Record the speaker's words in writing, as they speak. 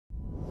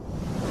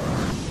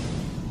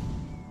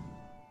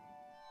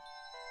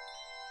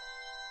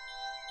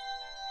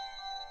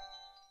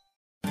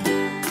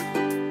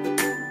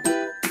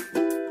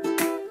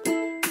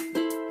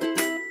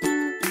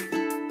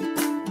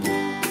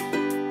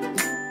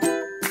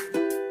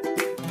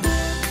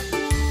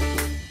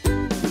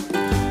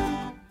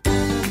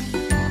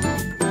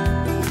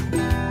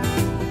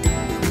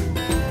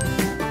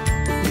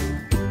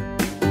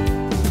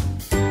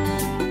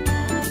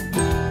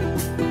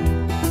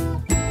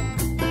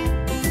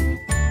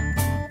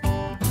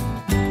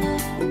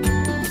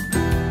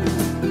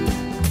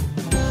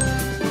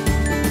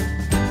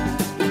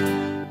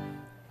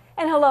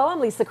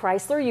Lissa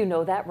Kreisler, you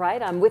know that,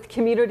 right? I'm with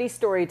Community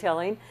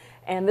Storytelling,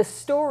 and the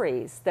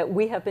stories that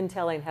we have been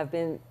telling have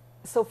been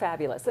so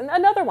fabulous. And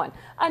another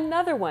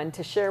one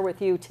to share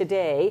with you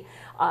today.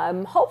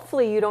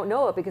 Hopefully you don't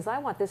know it because I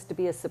want this to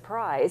be a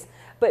surprise,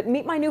 but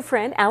meet my new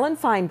friend, Alan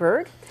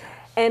Feinberg.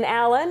 And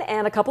Alan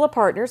and a couple of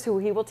partners who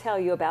he will tell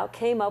you about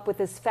came up with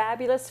this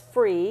fabulous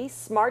free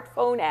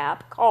smartphone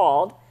app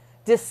called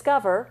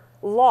Discover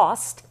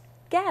LOST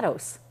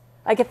Gatos.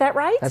 I get that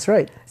right? That's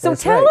right. So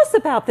tell us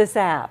about this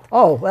app.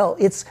 Oh, well,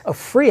 it's a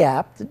free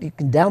app that you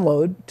can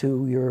download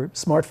to your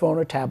smartphone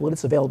or tablet.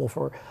 It's available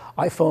for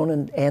iPhone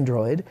and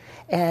Android,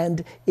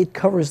 and it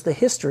covers the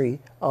history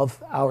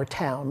of our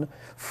town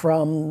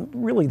from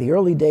really the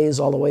early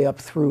days all the way up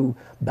through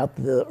about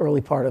the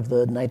early part of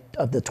the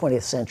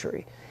 20th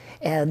century.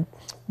 And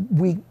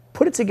we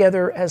put it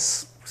together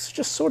as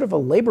just sort of a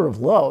labor of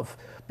love,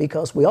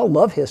 because we all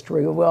love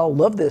history, we all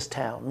love this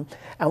town,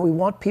 and we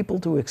want people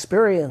to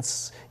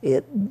experience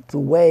it the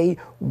way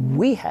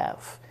we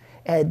have.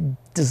 And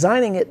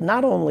designing it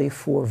not only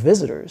for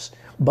visitors,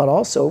 but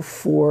also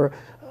for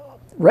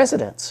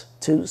residents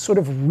to sort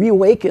of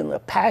reawaken a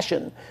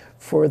passion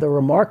for the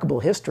remarkable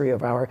history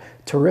of our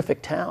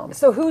terrific town.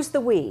 So who's the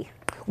we?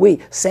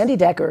 We, Sandy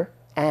Decker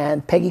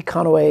and Peggy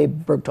Conaway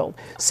Bergtold.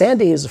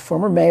 Sandy is a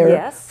former mayor,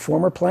 yes,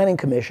 former planning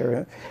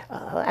commissioner,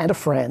 and a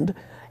friend.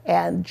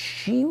 And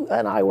she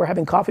and I were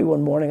having coffee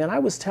one morning, and I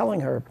was telling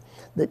her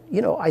that,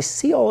 you know, I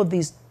see all of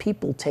these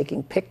people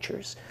taking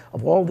pictures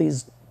of all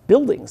these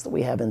buildings that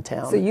we have in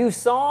town. So you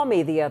saw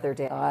me the other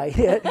day.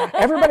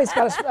 Everybody's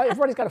got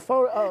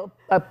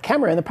a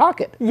camera in their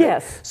pocket.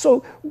 Yes.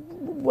 So,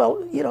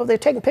 well, you know, they're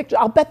taking pictures.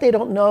 I'll bet they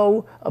don't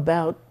know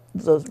about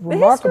the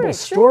remarkable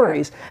history,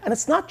 stories. sure. And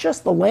it's not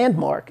just the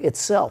landmark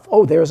itself.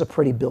 Oh, there's a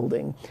pretty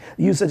building.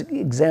 Use an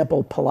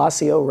example,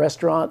 Palacio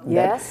Restaurant.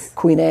 Yes. That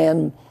Queen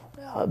Anne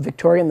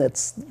Victorian,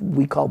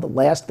 we call the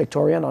last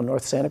Victorian on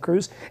North Santa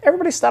Cruz.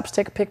 Everybody stops to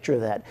take a picture of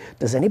that.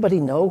 Does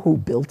anybody know who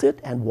built it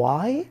and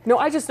why? No,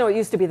 I just know it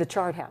used to be the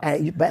chart house.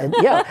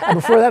 Yeah, and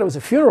before that it was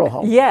a funeral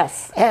home.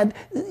 Yes. And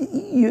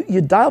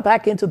you dial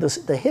back into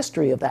the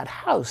history of that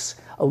house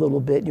a little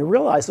bit, and you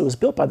realize it was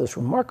built by this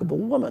remarkable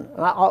woman.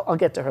 And I'll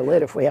get to her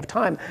later if we have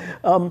time.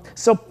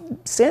 So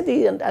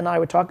Sandy and I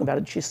were talking about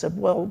it. She said,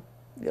 well,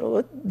 you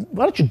know,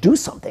 why don't you do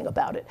something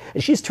about it?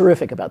 And she's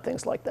terrific about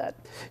things like that.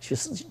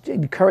 She's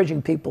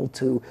encouraging people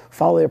to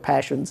follow their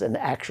passions and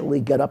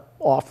actually get up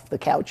off the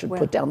couch and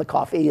put down the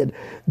coffee and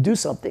do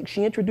something.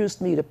 She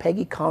introduced me to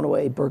Peggy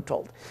Conaway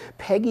Bergtold.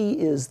 Peggy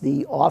is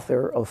the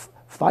author of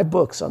 5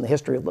 books on the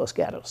history of Los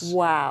Gatos.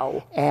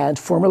 Wow. And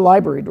former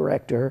library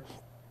director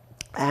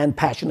and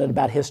passionate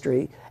about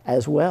history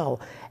as well.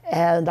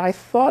 And I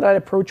thought I'd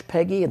approach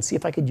Peggy and see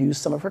if I could use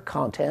some of her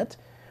content.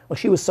 Well,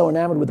 she was so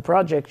enamored with the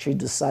project, she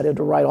decided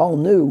to write all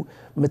new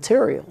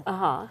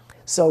material.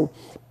 So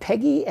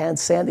Peggy and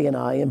Sandy and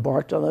I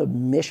embarked on a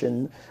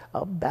mission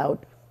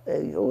about,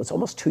 it's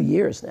almost 2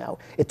 years now.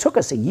 It took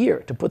us a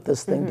year to put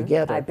this thing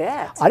together. I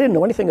bet. I didn't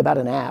know anything about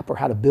an app or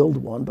how to build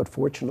one, but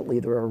fortunately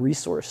there are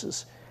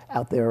resources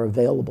out there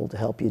available to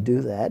help you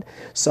do that.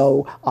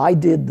 So I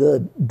did the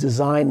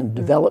design and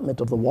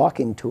development of the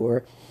walking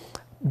tour.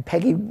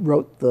 Peggy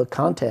wrote the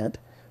content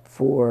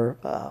for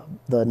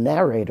the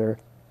narrator,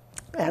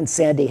 and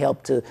Sandy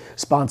helped to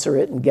sponsor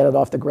it and get it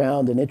off the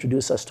ground and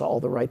introduce us to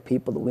all the right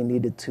people that we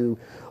needed to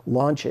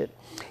launch it.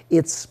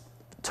 It's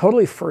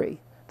totally free.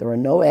 There are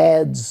no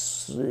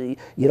ads.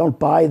 You don't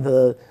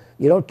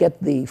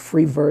get the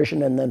free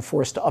version and then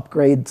forced to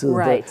upgrade to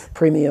the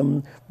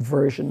premium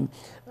version.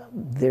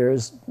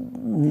 There's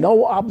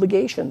no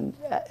obligation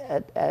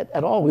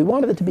at all. We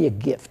wanted it to be a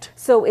gift.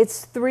 So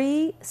it's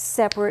 3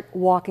 separate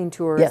walking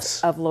tours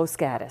of Los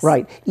Gatos.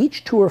 Right.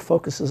 Each tour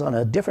focuses on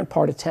a different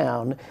part of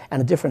town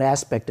and a different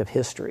aspect of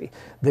history.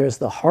 There's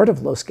the Heart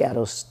of Los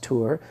Gatos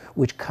tour,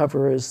 which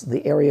covers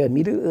the area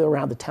immediately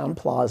around the town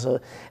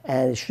plaza,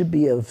 and it should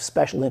be of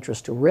special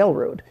interest to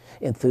railroad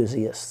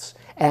enthusiasts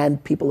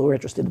and people who are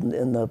interested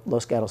in the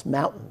Los Gatos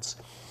Mountains.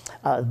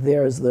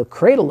 There's the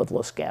Cradle of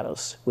Los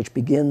Gatos, which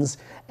begins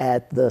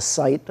at the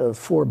site of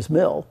Forbes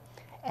Mill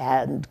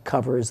and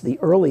covers the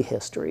early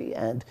history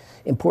and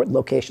important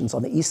locations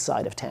on the east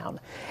side of town.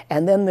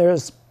 And then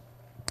there's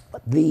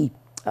the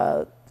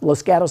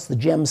Los Gatos, the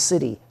Gem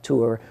City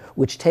tour,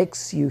 which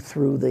takes you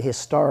through the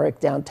historic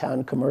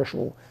downtown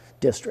commercial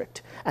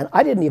district. And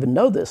I didn't even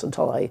know this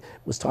until I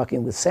was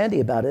talking with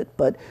Sandy about it,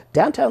 but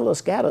downtown Los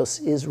Gatos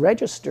is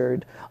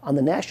registered on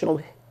the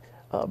National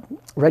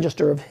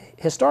Register of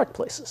Historic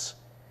Places.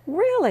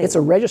 Really? It's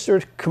a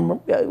registered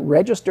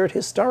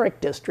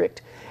historic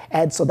district,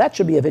 and so that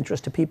should be of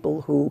interest to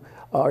people who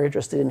are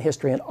interested in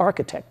history and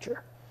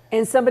architecture.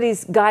 And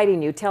somebody's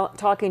guiding you,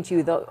 talking to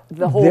you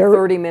the whole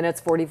 30 minutes,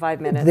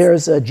 45 minutes.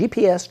 There's a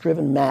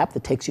GPS-driven map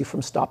that takes you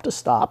from stop to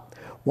stop.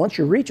 Once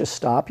you reach a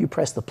stop, you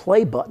press the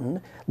play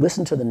button,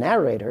 listen to the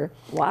narrator.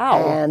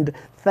 Wow. And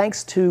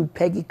thanks to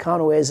Peggy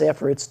Conaway's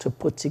efforts to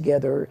put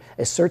together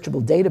a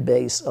searchable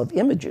database of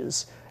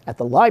images at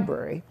the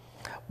library,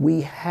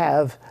 we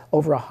have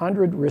over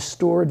 100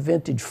 restored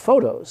vintage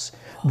photos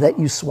that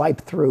you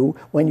swipe through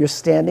when you're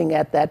standing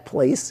at that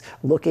place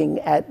looking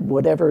at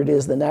whatever it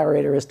is the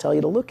narrator is telling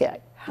you to look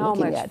at. How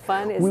much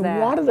fun is that? We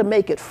wanted to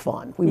make it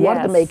fun. We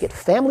wanted to make it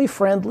family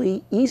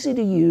friendly, easy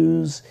to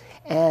use,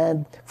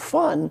 and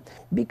fun,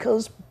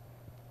 because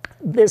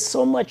there's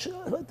so much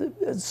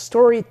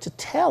story to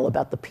tell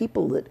about the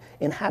people that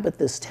inhabit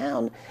this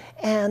town.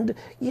 And,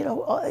 you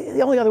know,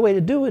 the only other way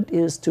to do it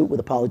is to, with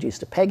apologies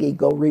to Peggy,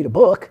 go read a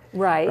book.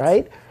 Right.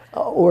 Right?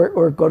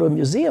 Or go to a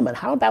museum. And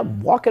how about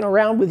walking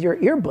around with your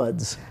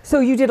earbuds?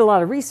 So you did a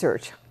lot of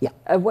research. Yeah.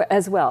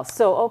 As well.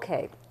 So,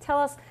 okay,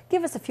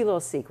 give us a few little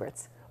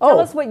secrets. Tell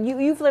us what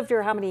you've lived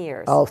here how many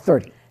years? Oh,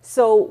 30.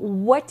 So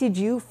what did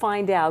you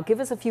find out? Give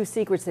us a few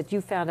secrets that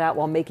you found out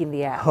while making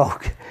the app.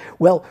 Okay.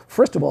 Well,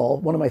 first of all,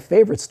 one of my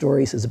favorite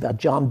stories is about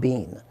John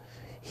Bean.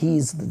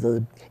 He's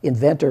the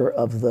inventor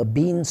of the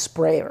bean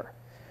sprayer.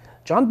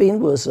 John Bean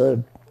was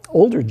an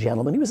older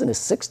gentleman. He was in his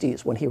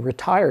 60s when he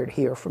retired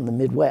here from the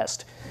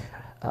Midwest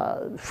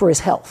for his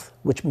health,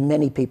 which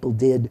many people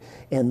did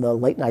in the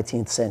late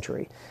 19th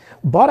century.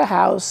 Bought a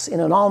house in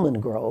an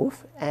almond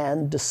grove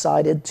and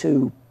decided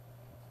to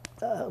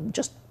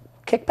just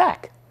kick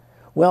back.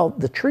 Well,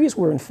 the trees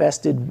were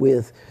infested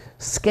with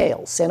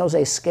scales, San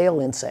Jose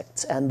scale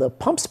insects, and the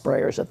pump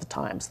sprayers at the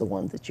times, the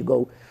ones that you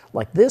go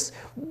like this,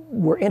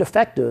 were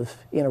ineffective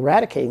in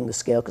eradicating the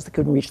scale because they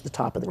couldn't reach the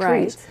top of the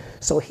trees.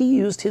 So he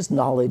used his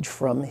knowledge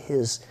from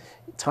his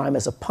time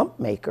as a pump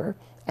maker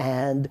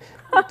and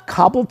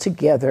cobbled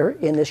together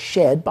in a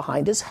shed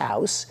behind his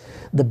house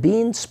the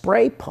bean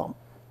spray pump,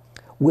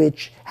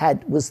 which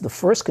was the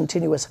first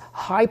continuous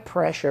high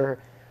pressure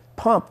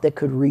pump that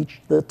could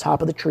reach the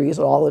top of the trees,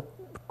 all the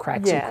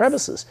cracks and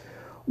crevices.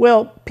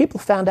 Well, people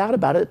found out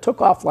about it. It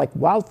took off like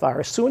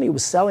wildfire. Soon he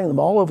was selling them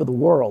all over the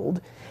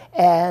world.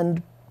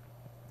 And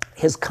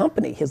his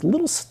company, his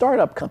little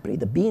startup company,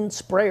 the Bean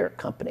Sprayer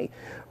Company,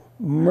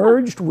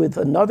 merged with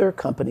another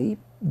company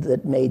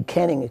that made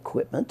canning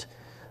equipment.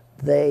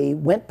 They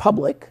went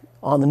public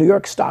on the New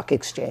York Stock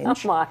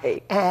Exchange.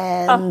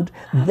 And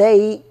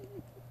they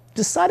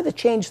decided to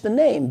change the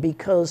name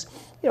because,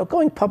 you know,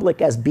 going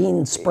public as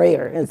Bean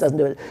Sprayer, it doesn't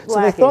do it. So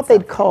they thought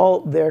they'd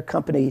call their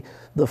company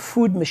the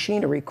Food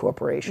Machinery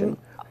Corporation,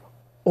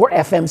 or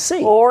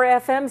FMC. Or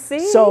FMC.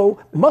 So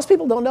most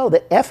people don't know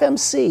that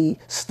FMC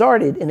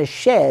started in a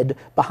shed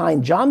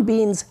behind John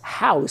Bean's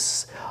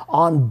house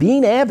on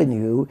Bean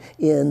Avenue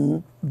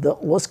in the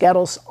Los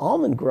Gatos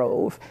almond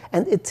grove.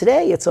 And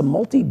today it's a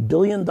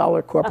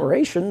multi-billion-dollar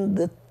corporation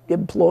that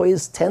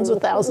employs tens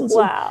of thousands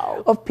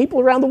of people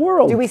around the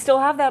world. Do we still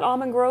have that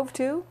almond grove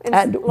too in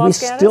and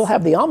Los we Gatos? Still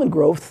have the almond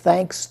grove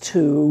thanks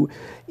to,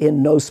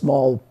 in no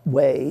small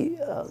way,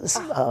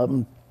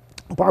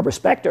 Barbara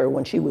Spector,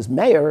 when she was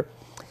mayor,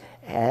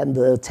 and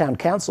the town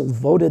council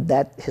voted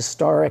that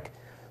voted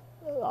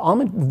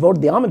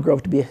the almond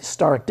grove to be a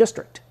historic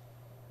district.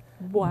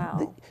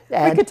 Wow.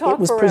 And we could talk it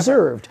was forever.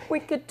 Preserved. We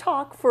could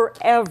talk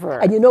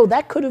forever. And you know,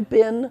 that could have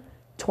been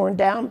torn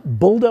down,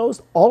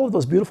 bulldozed. All of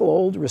those beautiful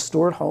old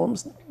restored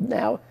homes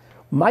now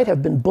might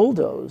have been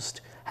bulldozed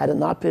had it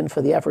not been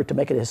for the effort to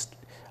make it,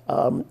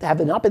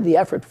 had it not been the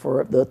effort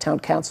for the town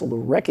council to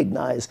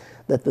recognize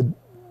that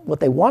what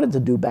they wanted to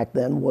do back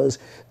then was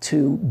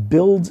to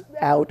build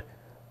out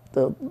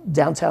the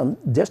downtown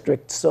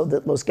district so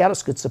that Los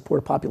Gatos could support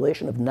a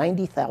population of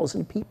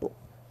 90,000 people.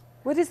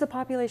 What is the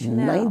population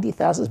now?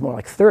 90,000 is more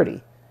like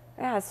 30.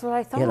 Yeah, that's what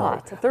I thought. You know, a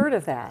third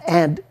of that.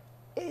 And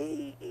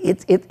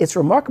it's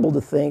remarkable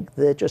to think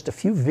that just a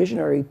few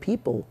visionary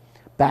people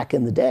back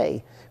in the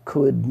day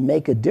could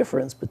make a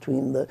difference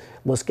between the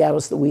Los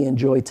Gatos that we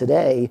enjoy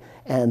today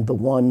and the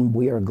one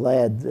we are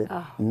glad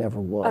that never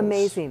was.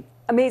 Amazing.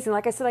 Amazing.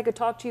 Like I said, I could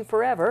talk to you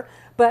forever,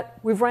 but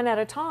we've run out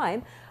of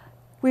time.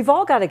 We've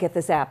all got to get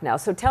this app now.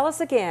 So tell us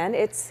again.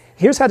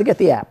 Here's how to get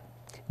the app.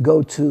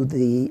 Go to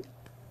the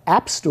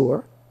App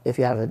Store if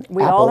you have an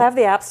We Apple, all have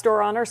the App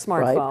Store on our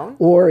smartphone. Right?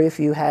 Or if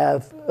you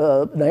have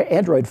an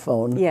Android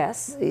phone,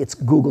 it's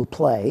Google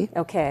Play.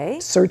 Okay.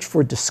 Search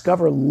for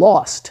Discover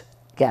Lost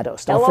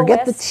Gatos. Don't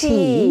forget the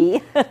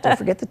T. Don't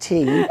forget the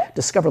T.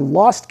 Discover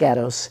Lost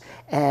Gatos.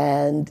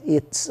 And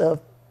it's a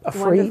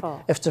free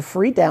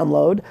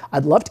download.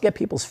 I'd love to get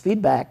people's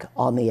feedback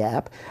on the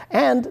app.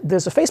 And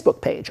there's a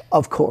Facebook page,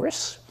 of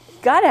course.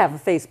 Got to have a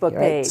Facebook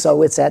page.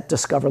 So it's at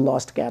Discover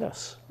Lost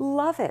Gatos.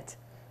 Love it.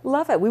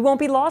 Love it. We won't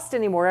be lost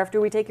anymore after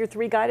we take your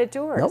 3 guided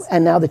tours. No,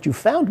 and now that you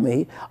found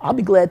me, I'll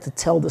be glad to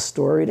tell the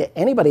story to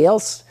anybody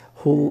else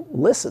who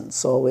listens.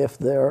 So if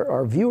there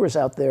are viewers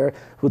out there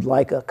who'd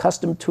like a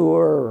custom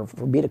tour, or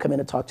for me to come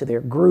in and talk to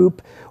their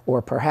group,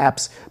 or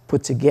perhaps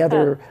put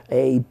together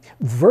a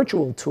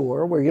virtual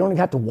tour where you don't even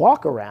have to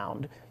walk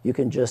around, you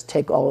can just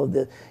take all of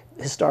the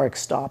historic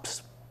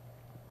stops.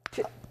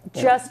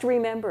 Just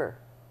remember,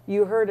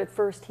 you heard it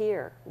first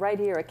here, right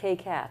here at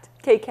KCAT.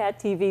 KCAT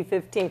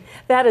TV15.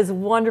 That is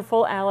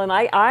wonderful, Alan.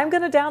 I'm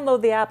going to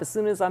download the app as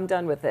soon as I'm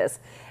done with this.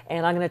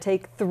 And I'm going to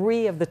take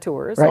 3 of the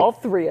tours, Right. all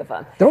 3 of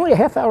them. They're only a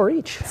half hour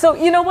each. So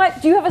you know what?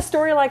 Do you have a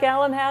story like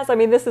Alan has? I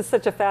mean, this is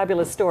such a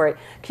fabulous story.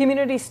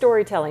 Community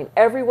storytelling.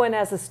 Everyone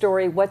has a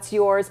story. What's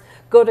yours?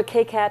 Go to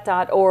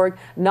kcat.org,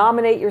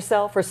 nominate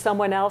yourself or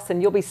someone else, and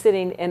you'll be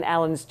sitting in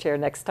Alan's chair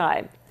next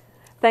time.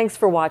 Thanks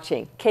for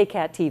watching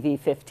KCAT TV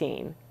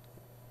 15.